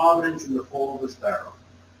Providence in the Fall of a Sparrow.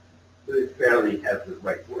 They barely have the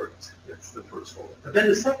right words. That's the first floor. But then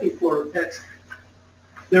the second floor of text,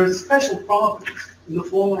 there is a special providence in the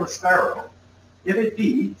fall of a sparrow. If it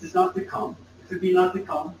be, does not to come. If it be not to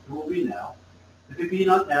come, it will be now. If it be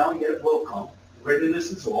not now, yet it will come.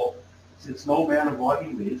 Readiness is all, since no man of what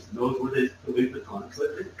he leaves knows what is to leave the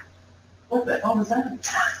conflict. What the hell does that mean?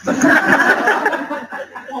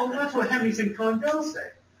 Well, that's what Hemmings and Condell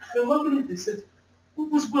say. They're looking at this and said, what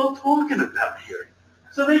was Will talking about here?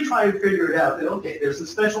 So they try and figure it out. That, okay, there's a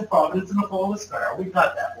special providence in the fall of a sparrow. We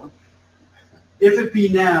got that one. If it be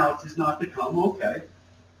now, it is not to come. Okay.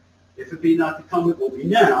 If it be not to come, it will be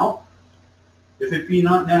now. If it be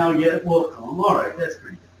not now, yet it will come. All right, that's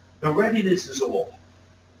pretty good. The readiness is all.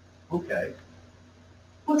 Okay.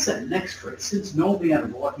 What's that next phrase? Since no man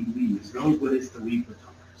of what he leaves knows what is to leave the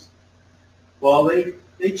times. Well, they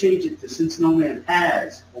change it to since no man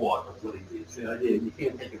has aught of what he leaves. The idea, you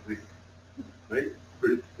can't take it with you, right?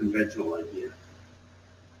 Pretty conventional idea.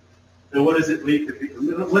 Now, what does it leave to be?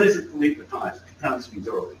 What is it to leave the times? The times means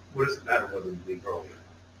early. What does it matter whether you leave early?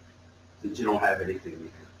 Since you don't have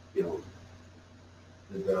anything, you know.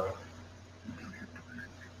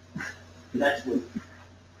 And that's what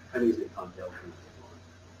Hemmings and Condell think.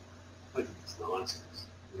 I think it's nonsense.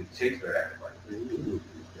 Shakespeare acted like it.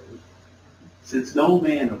 Since no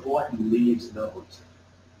man of what he leaves knows.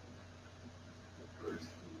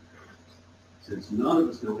 Since none of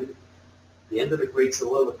us know it, the end of the great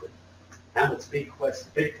soliloquy. Hamlet's big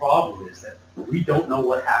problem is that we don't know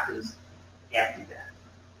what happens after that.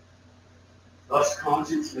 Thus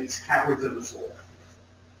conscience makes cowards of us all.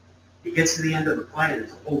 He gets to the end of the play and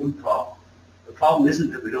it's a whole new problem. The problem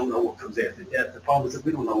isn't that we don't know what comes after death. The problem is that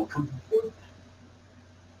we don't know what comes before death.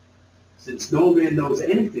 Since no man knows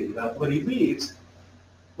anything about what he leaves,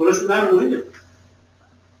 what does the matter with him?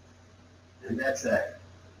 And that's that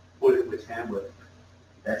point at which Hamlet,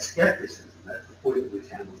 that skepticism, that's the point at which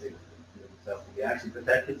Hamlet thinks himself reaction, but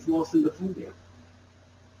that gets lost in the Folio.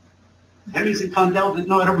 Hemmings and Condell didn't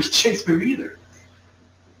know how to read Shakespeare either.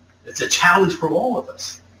 It's a challenge for all of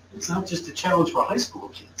us. It's not just a challenge for high school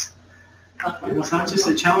kids. And it's not just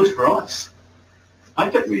a challenge for us. I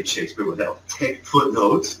could read Shakespeare without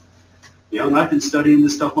footnotes. You know, and I've been studying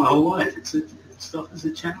this stuff my whole life. Stuff is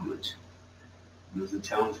a challenge. And it's a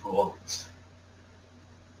challenge for all of us.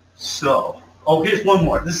 So, oh, here's one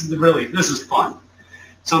more. This is fun.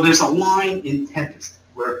 So there's a line in Tempest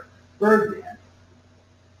where Ferdinand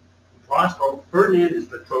is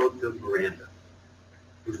betrothed to Miranda,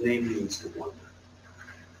 whose name means to wonder.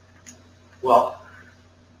 Well,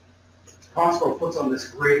 Prospero puts on this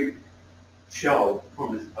great show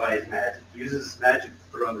by his magic. He uses his magic to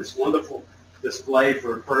put on this wonderful display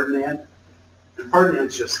for Ferdinand. And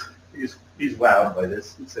Ferdinand's he's wowed by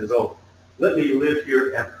this. He says, oh, let me live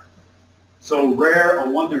here ever. So rare a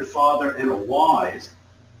wondered father and a wise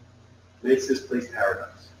makes this place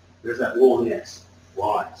paradise. There's that long S,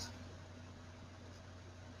 wise.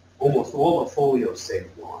 Almost all the folios say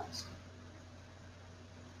wise.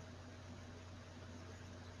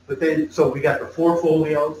 But then, so we got the 4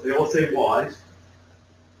 folios, they all say wise.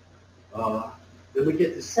 Then we get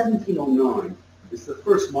to 1709. It's the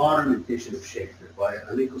first modern edition of Shakespeare by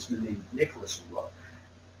an Englishman named Nicholas Rowe.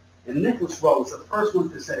 And Nicholas Rowe was the first one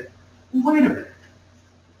to say, wait a minute.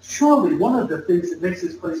 Surely one of the things that makes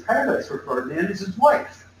this place paradise for Ferdinand is his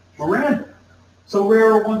wife, Miranda. So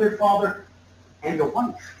rare a wondered father and a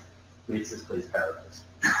wife makes this place paradise.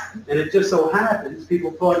 And it just so happens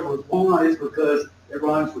people thought it was wise because it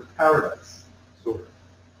rhymes with paradise, sort of.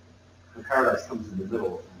 When paradise comes in the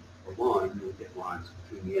middle of a line, you'll get lines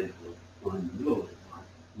between the end of the line and the middle of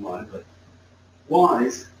the line. But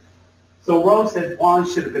wise, so Rose said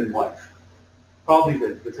wise should have been wife. Probably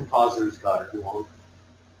the compositors got it wrong.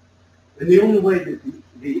 And the only way that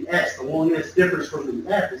the S, the long S, differs from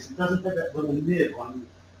the F is it doesn't have that little nib on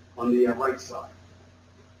the right side.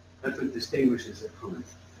 That's what distinguishes it from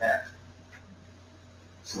its F.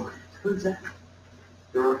 So it turns out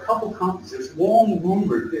there are a couple copies. There's long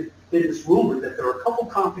rumored that there are a couple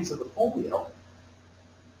copies of the Folio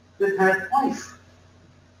that had wife.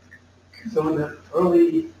 So in the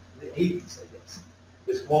early 80s, I guess,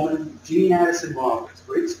 this woman, Jean Addison Roberts,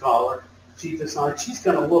 great scholar, she decides she's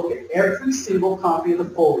going to look at every single copy of the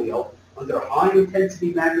Folio under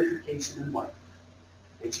high-intensity magnification and light.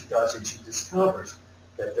 And she does, and she discovers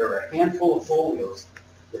that there are a handful of folios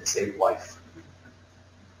that say wife.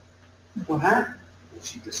 What happened? And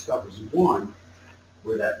she discovers one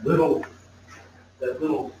where that little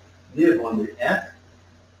nib on the F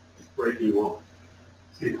is breaking off.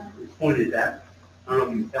 See, it's pointed at. I don't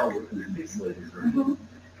know if you can tell within the face later.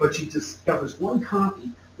 but she discovers one copy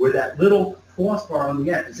where that little crossbar on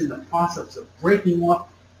the F is in the process of breaking off,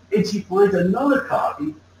 and she finds another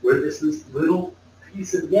copy where this little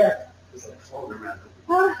piece of the F is like floating around.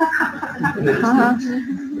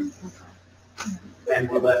 And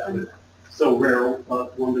we're left with so rare,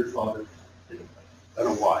 wonder father,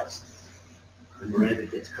 otherwise. And Miranda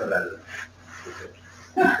gets cut out of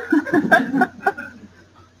the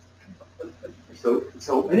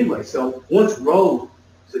So anyway, so once Rowe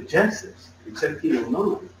suggests this in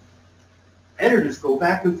 1709, editors go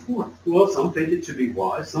back and forth. Well, some think it should be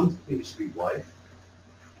wise, some think it should be wife.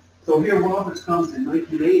 So here Roberts comes in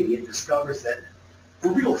 1980 and discovers that,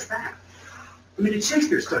 for real fact, I mean, in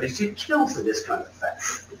Shakespeare studies, you kill for this kind of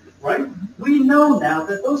fact, right? We know now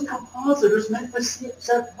that those compositors meant to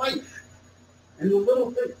set wife. And the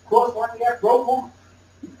little thing, crossbar F broke off.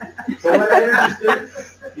 So what editors did,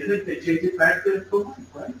 you think they changed it back to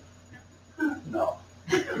wife, right? No.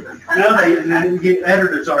 Now the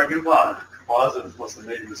editors argue, well, compositors must have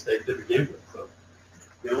made a mistake to begin with. So,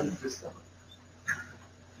 you know, just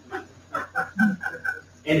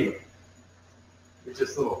anyway, it's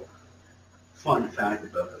just a little fun fact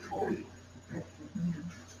about the folio.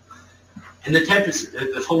 And the Tempest,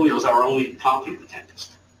 the folio is our only copy of the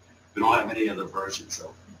Tempest. We don't have any other version,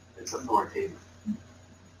 so it's authoritative.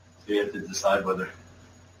 So you have to decide whether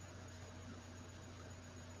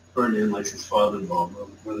Ferdinand likes his father-in-law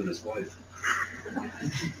more than his wife.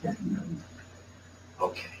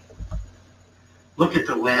 Okay. Look at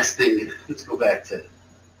the last thing. Let's go back to.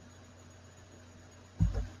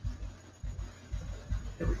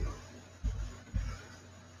 There we go.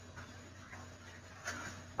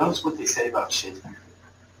 Notice what they say about Shakespeare.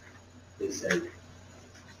 They say,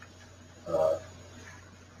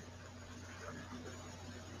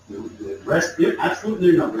 the rest, absolute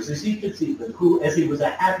near numbers, as he could see them, who, as he was a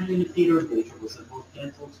happy imitator of nature, was the most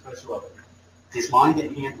gentle expression of it. His mind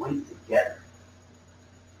and hand went together.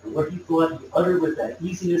 And what he thought he uttered with that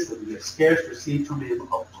easiness that we have scarce received from him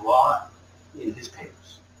a blot in his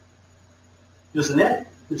papers. Doesn't it?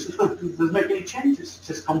 Doesn't make any changes. It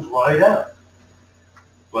just comes right out.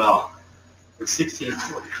 Well, in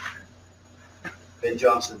 1640, Ben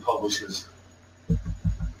Jonson publishes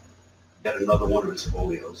yet another one of his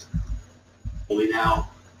folios. Only now,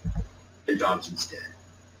 Ben Jonson's dead.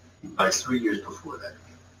 He dies 3 years before that.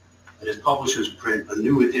 And his publishers print a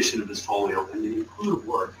new edition of his folio, and they include a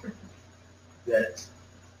work that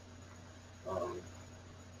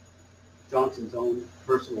Jonson's own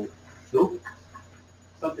personal notebook,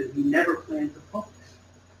 something he never planned to publish.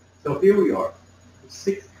 So here we are. It's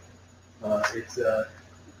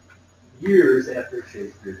years after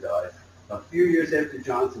Shakespeare died. A few years after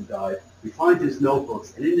Jonson died, we find his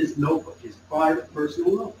notebooks, and in his notebook, his private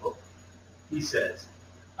personal notebook, he says,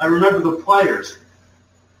 I remember the players.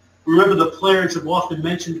 Remember the players have often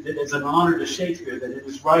mentioned it as an honor to Shakespeare that in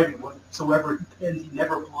his writing, whatsoever he penned, he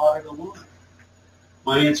never blotted a line.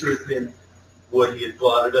 My answer has been, what he had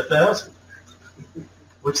blotted 1,000,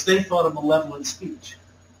 which they thought a malevolent speech.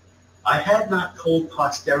 I had not told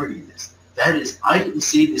posterity this. That is, I didn't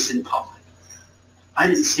say this in public. I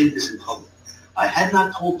didn't say this in public. I had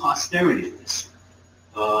not told posterity this,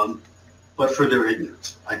 but for their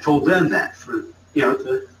ignorance. I told them that for,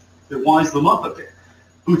 to wise them up a bit,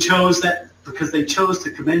 who chose that because they chose to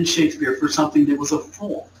commend Shakespeare for something that was a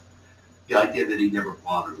fault, the idea that he never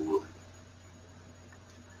blotted a line.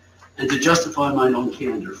 And to justify mine own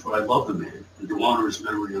candor, for I love the man, and to honor his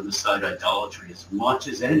memory on the side idolatry as much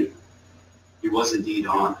as any, he was indeed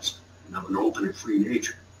honest, and of an open and free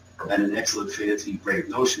nature, had an excellent fancy, brave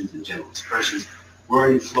notions, and gentle expressions,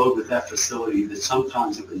 wherein he flowed with that facility that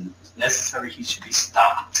sometimes it was necessary he should be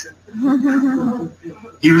stopped.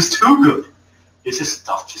 He was too good. It's just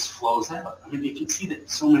stuff just flows out. I mean, you can see that in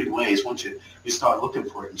so many ways once you start looking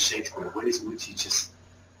for it in Shakespeare, ways in which he it's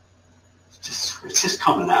just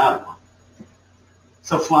coming out of him.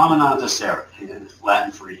 So Flaminan Doceret,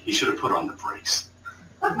 Latin for he should have put on the brakes.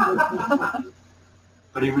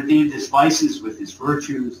 But he redeemed his vices with his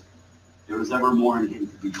virtues. There was ever more in him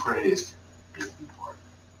to be praised and to be pardoned.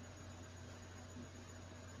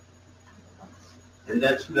 And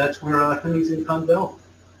that's where Hemmings and Condell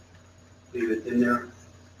leave it in their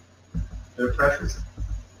preface.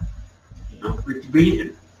 Read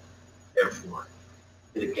him, therefore,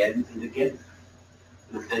 and again and again.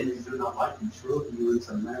 And if things do not like him, surely you in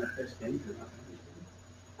some manifest danger.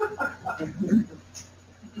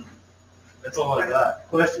 That's all I got.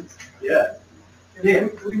 Questions? Yeah. Yeah.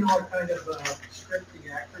 Do you know what kind of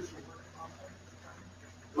scripting actors you work on?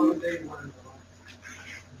 What they want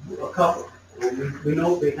to A couple. We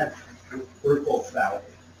know they had what are called phthalates,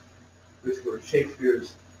 which were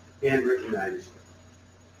Shakespeare's handwritten manuscript.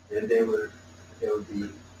 And they would be,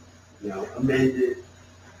 amended.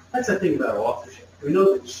 That's the thing about authorship. We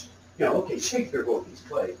know that, okay, Shakespeare wrote these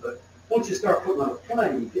plays, but once you start putting on a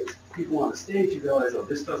play, you get people on the stage, you realize, oh,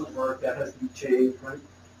 this doesn't work, that has to be changed, right?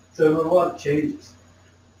 So there were a lot of changes.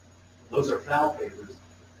 Those are foul papers.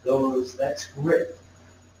 That's grit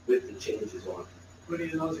with the changes on it. What do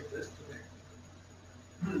you know exist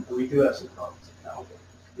today? We do have some copies of foul papers,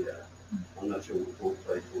 yeah. I'm not sure what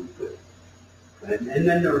place we put it. And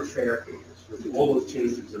then there are fair papers, where all those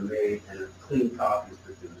changes are made and a clean copy is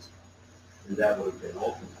produced. And that would have been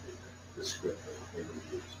ultimately the script that they would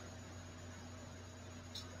use.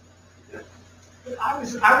 I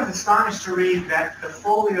was astonished to read that the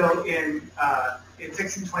folio in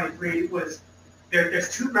 1623 was there's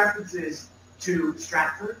two references to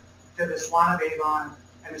Stratford, to the Swan of Avon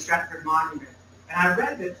and the Stratford Monument, and I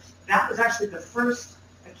read that was actually the first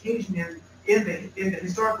occasion in the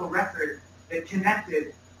historical record that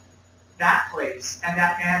connected that place and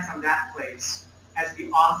that man from that place as the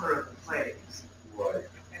author of the plays. Right.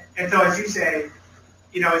 And so, as you say,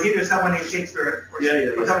 it's either someone named Shakespeare or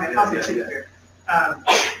someone named Shakespeare.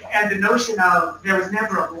 And the notion of there was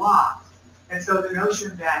never a blot, and so the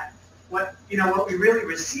notion that what we really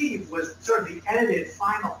received was sort of the edited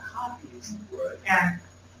final copies, right.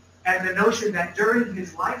 and the notion that during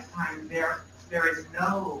his lifetime there is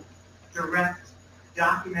no direct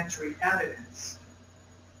documentary evidence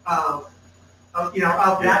of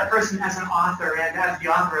that person as an author and as the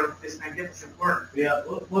author of this magnificent work. Yeah,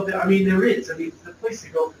 well, there is. The place to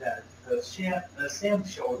go for that, Sam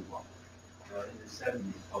Schoenwald, in the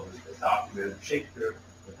 70s, published a document of Shakespeare,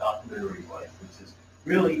 the documentary life, which is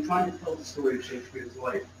really trying to tell the story of Shakespeare's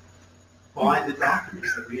life by the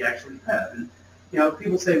documents that we actually have. And,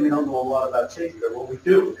 people say we don't know a lot about Shakespeare. Well, we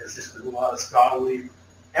do, because there's been a lot of scholarly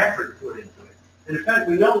effort put into it. And in fact,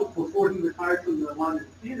 we know before he retired from the London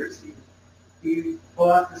theaters, he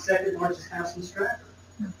bought the second largest house in Stratford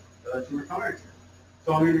to retire to.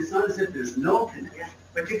 So, it's not as if there's no connection.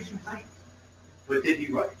 But did he write? But did he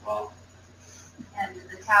write? Well, and did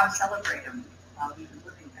the town celebrate him while he was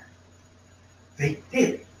living there? They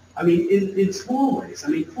did. In small ways.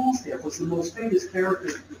 Falstaff was the most famous character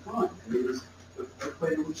at the time. It was a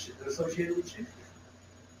play associated with Shakespeare.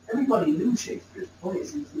 Everybody knew Shakespeare's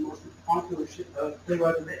plays. He was the most popular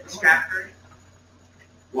playwright of that time. Stratford?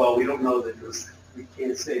 Well, we don't know that we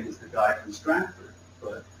can't say it was the guy from Stratford,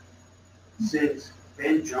 but since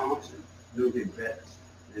Ben Jonson knew him best,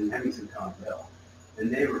 and Hemingson Bell,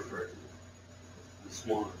 and they refer to him as the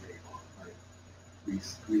Swan of Avon, right?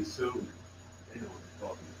 We assume they know what they're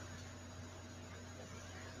talking about.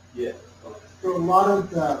 Yeah. So a lot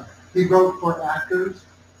of, he wrote for actors.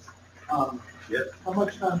 Yep. How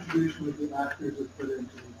much contribution would the actors have put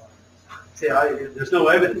into the See, there's no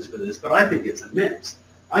evidence for this, but I think it's a mix.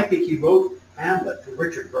 I think he wrote Hamlet to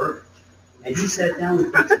Richard Burbage, and he sat down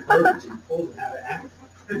with Richard Burbage and told him how to act.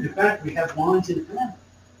 In fact, we have lines in Hamlet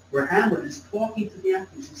where Hamlet is talking to the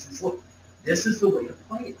actors. He says, look, this is the way to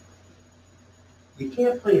play it. You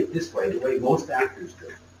can't play it this way, the way most actors do.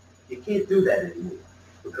 You can't do that anymore,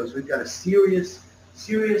 because we've got a serious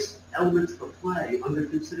elements of play under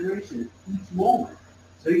consideration at each moment.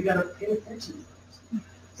 So you've got to pay attention to this.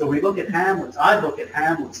 So we look at Hamlet's, I look at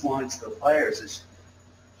Hamlet's lines to the players as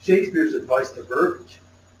Shakespeare's advice to Burbage,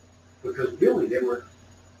 because really they were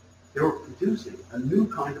producing a new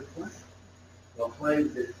kind of play, a play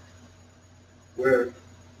where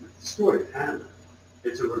the story of Hamlet,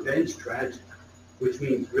 it's a revenge tragedy, which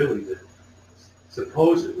means really that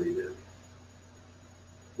supposedly that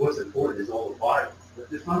what's important is all the violence, but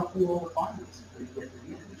there's not a whole lot of violence until you get to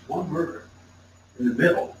the end. There's one murder in the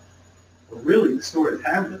middle, but really the story of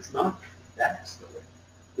Hamlet's not that story.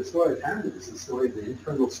 The story of Hamlet is the story of the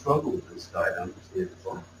internal struggle of this guy to understand his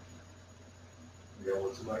life.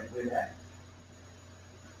 What's the right way to act?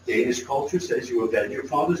 Danish culture says you avenge your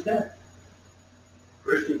father's death.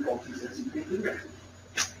 Christian culture says you can't do that.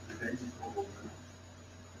 Revenge is all over.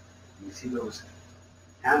 You see those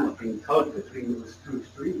Hamlet being tugged between those two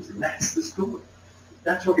extremes, and that's the story.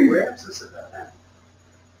 That's what grabs us about Hamlet.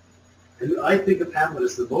 And I think of Hamlet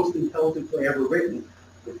as the most intelligent play ever written,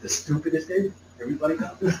 with the stupidest ending. Everybody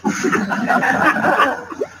got this?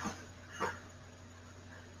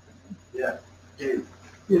 Yeah. James.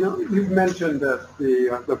 You've mentioned that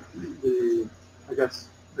the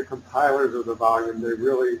compilers of the volume, they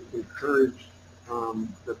really encouraged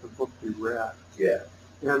that the book be read. Yeah.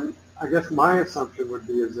 And I guess my assumption would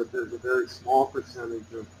be is that there's a very small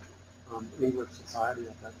percentage of English society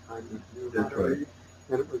at that time that knew how to read.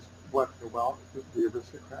 And it was what, the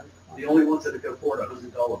aristocratic class? The only ones that could afford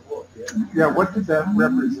 $100 book, yeah. Yeah, what did that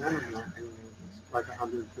represent in that? Like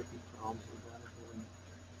 150 pounds or that,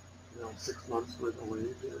 you know, 6 months worth of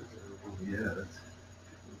wages? Or, Yeah, that's,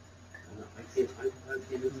 I can't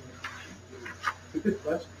even, it's a good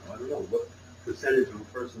question. I don't know what percentage of a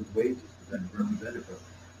person's wages does that represent, but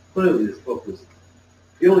clearly this book was,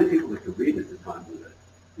 the only people that could read it at the time were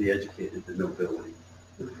the educated, the nobility,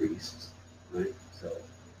 the priests, right? So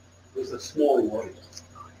it was a small audience.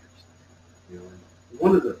 You know,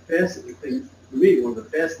 one of the fascinating things, for me, one of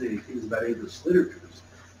the fascinating things about English literature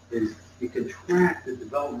is you can track the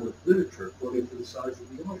development of literature according to the size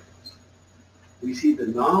of the audience. We see the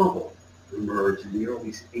novel emerge in the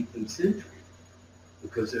early 18th century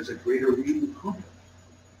because there's a greater reading public,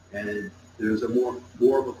 and there's a more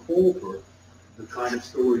of a call for the kind of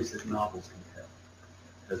stories that novels can tell,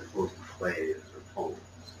 as opposed to plays or poems.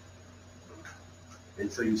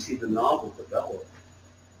 And so you see the novel develop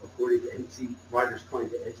according to, and see writers trying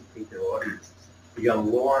to educate their audiences. You got a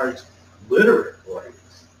large literate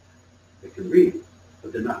audience that can read,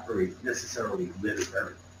 but they're not very necessarily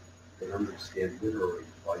literary. They understand literary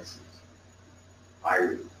devices,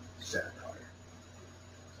 irony, satire.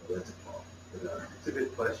 So that's a problem. But, it's a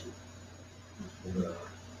good question. And, I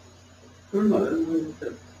don't know. I don't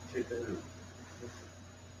know. Check that out.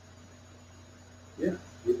 Yeah.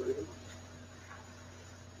 Anybody else?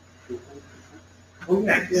 Oh,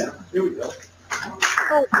 yeah. Here we go. I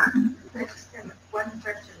just have one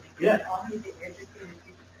question. Yeah. Only the educated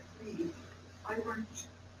people can read. Why weren't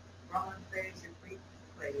Roman plays or Greek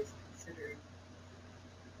plays considered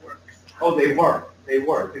works? Oh, they were. They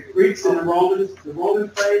were. The Greeks and the Roman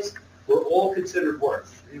plays were all considered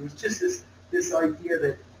works. It was just this idea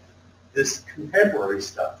that this contemporary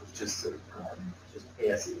stuff was just sort of just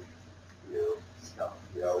passing, stuff.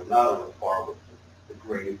 Not on the par with the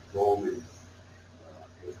great Roman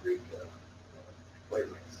and Greek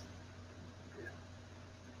playwrights. Yeah.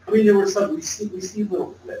 I mean, there were some. We see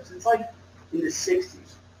little clips. It's like in the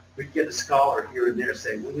 '60s, we'd get a scholar here and there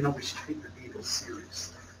saying, "Well, we should take the Beatles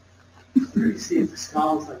seriously." You see the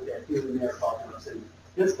scholars like that here and there talking about saying,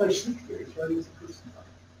 "That's by Shakespeare. He's writing as a person.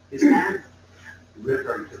 His actor, very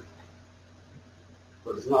good."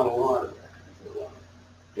 But there's not a lot of that until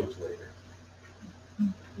much later.